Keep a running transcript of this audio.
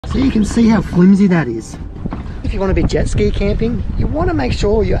So you can see how flimsy that is. If you want to be jet ski camping, you want to make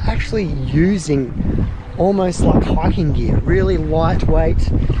sure you're actually using almost like hiking gear, really lightweight,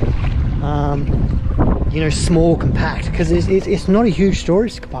 you know, small, compact, because it's not a huge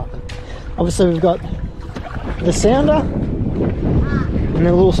storage compartment. Obviously we've got the sounder and then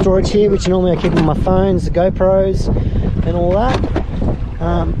a little storage here, which normally I keep on my phones, the GoPros and all that.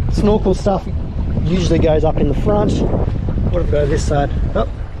 Snorkel stuff usually goes up in the front. What have we got this side? Oh,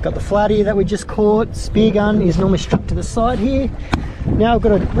 got the flatty that we just caught. Spear gun is normally strapped to the side here. Now I've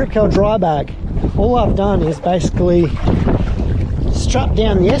got a rip curl dry bag. All I've done is basically strap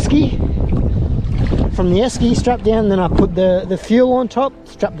down the esky. From the esky, strap down, then I put the fuel on top,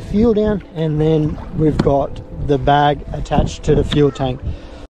 strap the fuel down, and then we've got the bag attached to the fuel tank.